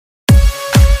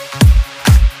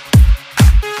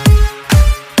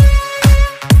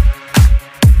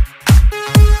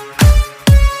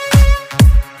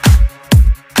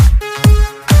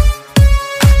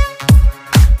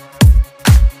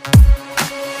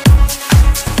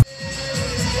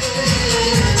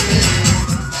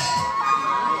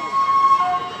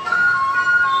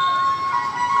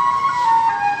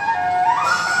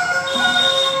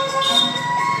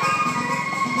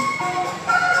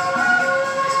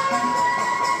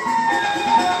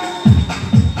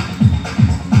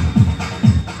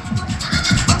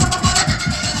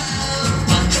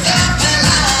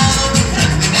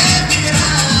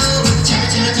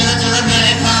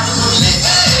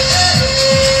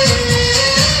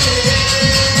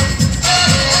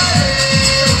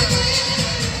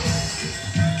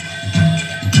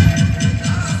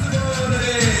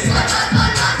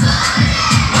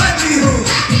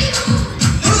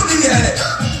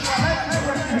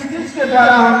इसके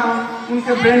द्वारा हम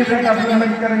उनके ब्रेन का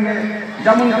डेवलपमेंट करेंगे।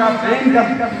 जब उनका ब्रेन का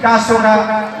विकास होगा,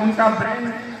 उनका ब्रेन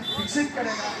विकसित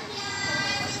करेगा।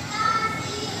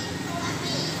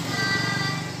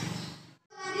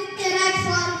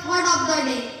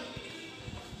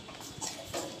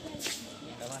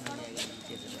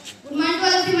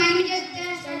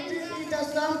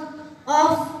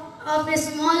 Of a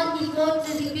small effort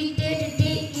repeated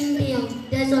day in day out.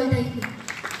 That's all. Thank you.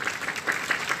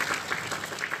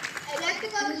 I like to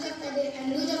cover news of the day. And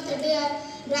news of the day are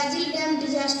Brazil dam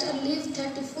disaster leaves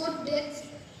 34 deaths,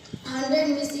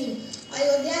 100 missing.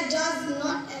 Ayodhya jobs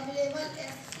not available.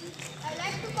 I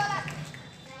like to call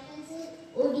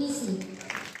ODC.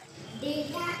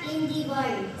 Data in the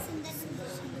world.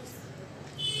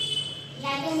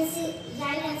 Right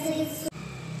answer is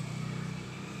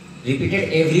repeated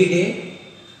every day.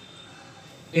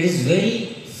 It is very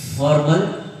formal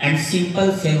and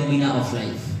simple phenomena of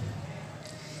life.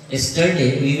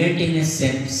 Yesterday we went in a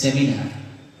seminar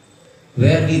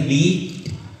where we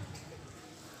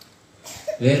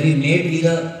met with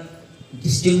a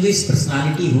distinguished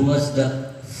personality who was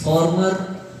the former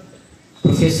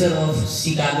professor of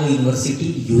Chicago University,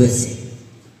 USA.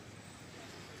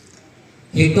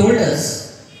 He told us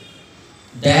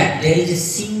that there is a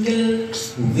single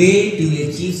way to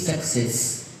achieve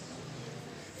success,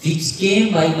 which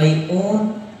came by my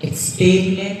own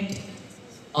experiment,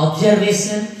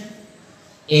 observation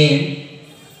and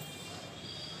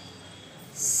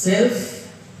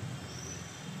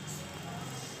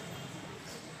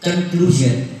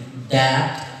self-conclusion,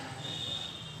 that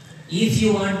if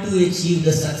you want to achieve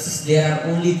the success, there are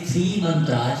only 3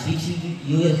 mantras which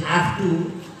you will have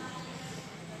to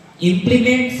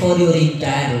implement for your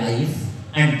entire life,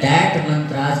 and that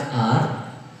mantras are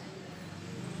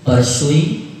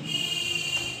pursuing,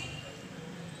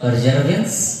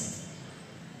 perseverance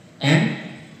and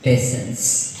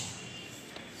patience.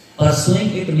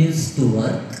 Pursuing, it means to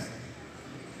work.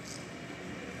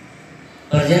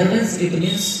 Perseverance, it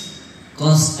means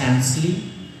constantly.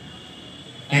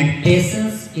 And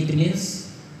patience, it means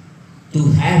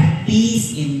to have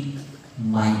peace in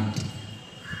mind.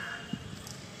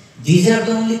 These are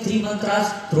the only 3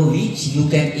 mantras through which you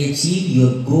can achieve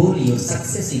your goal, your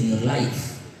success in your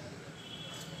life.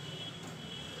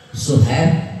 So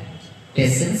have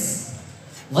patience,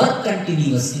 work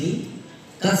continuously,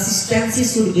 consistency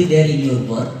should be there in your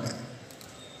work,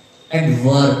 and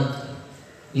work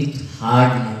with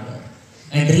hard labor.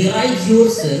 And realize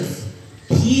yourself,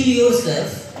 feel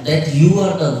yourself that you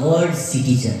are the world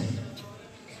citizen.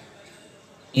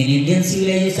 In Indian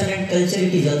civilization and culture,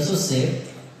 it is also said,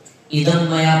 idam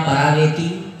maya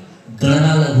paraveti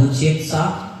gana laghuchetsa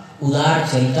udar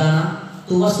chaitana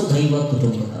tu vasudhaiva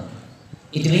kutumbakam.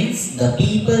 It means the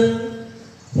people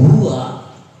who are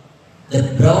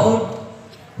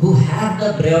who have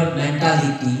the broad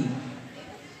mentality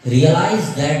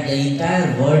realize that the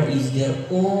entire world is their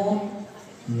own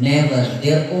neighbor,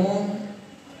 their own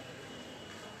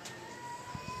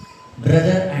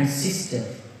brother and sister,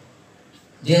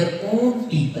 their own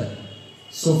people.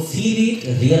 So feel it,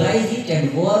 realize it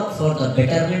and work for the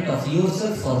betterment of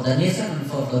yourself, for the nation and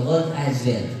for the world as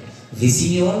well.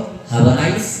 Wishing you all have a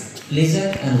nice,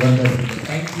 pleasant and wonderful day.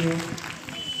 Thank you.